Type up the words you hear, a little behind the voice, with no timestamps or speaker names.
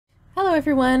Hello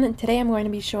everyone, and today I'm going to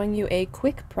be showing you a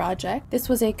quick project. This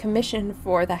was a commission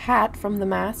for the hat from the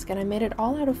mask, and I made it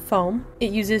all out of foam.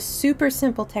 It uses super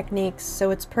simple techniques,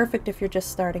 so it's perfect if you're just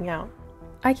starting out.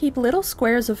 I keep little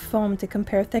squares of foam to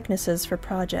compare thicknesses for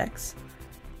projects.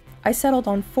 I settled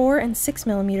on 4 and 6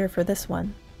 mm for this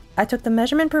one. I took the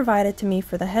measurement provided to me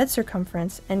for the head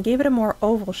circumference and gave it a more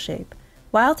oval shape,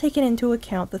 while taking into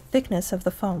account the thickness of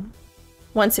the foam.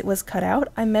 Once it was cut out,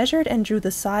 I measured and drew the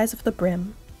size of the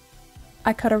brim.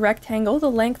 I cut a rectangle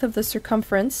the length of the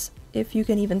circumference, if you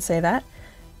can even say that,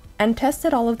 and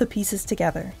tested all of the pieces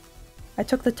together. I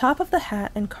took the top of the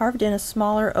hat and carved in a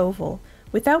smaller oval,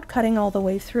 without cutting all the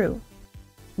way through.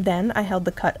 Then I held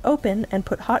the cut open and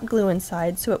put hot glue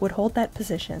inside so it would hold that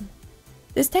position.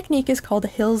 This technique is called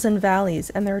Hills and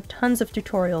Valleys, and there are tons of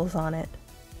tutorials on it.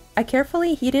 I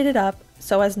carefully heated it up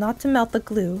so as not to melt the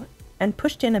glue, and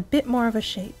pushed in a bit more of a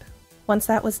shape. Once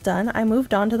that was done, I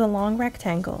moved on to the long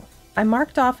rectangle. I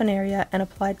marked off an area and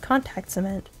applied contact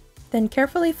cement, then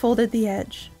carefully folded the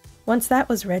edge. Once that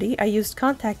was ready, I used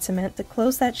contact cement to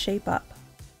close that shape up.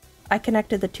 I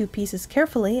connected the two pieces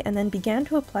carefully and then began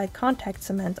to apply contact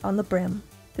cement on the brim.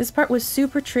 This part was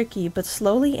super tricky, but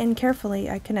slowly and carefully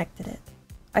I connected it.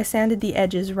 I sanded the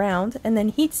edges round and then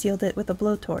heat sealed it with a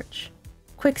blowtorch.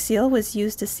 Kwik Seal was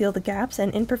used to seal the gaps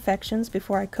and imperfections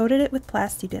before I coated it with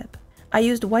Plastidip. I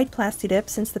used white Plastidip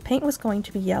since the paint was going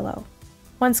to be yellow.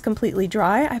 Once completely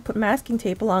dry, I put masking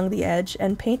tape along the edge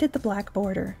and painted the black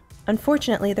border.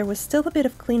 Unfortunately, there was still a bit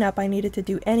of cleanup I needed to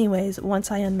do anyways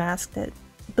once I unmasked it.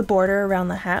 The border around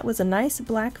the hat was a nice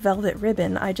black velvet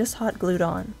ribbon I just hot glued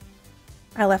on.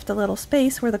 I left a little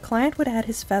space where the client would add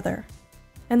his feather.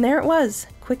 And there it was,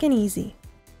 quick and easy.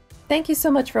 Thank you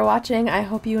so much for watching. I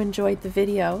hope you enjoyed the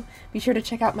video. Be sure to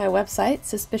check out my website,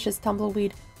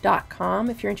 suspicioustumbleweed.com,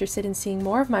 if you're interested in seeing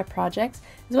more of my projects,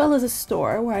 as well as a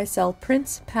store where I sell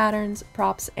prints, patterns,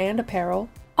 props, and apparel.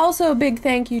 Also, a big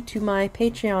thank you to my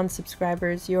Patreon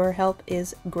subscribers. Your help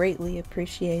is greatly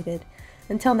appreciated.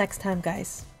 Until next time,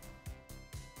 guys.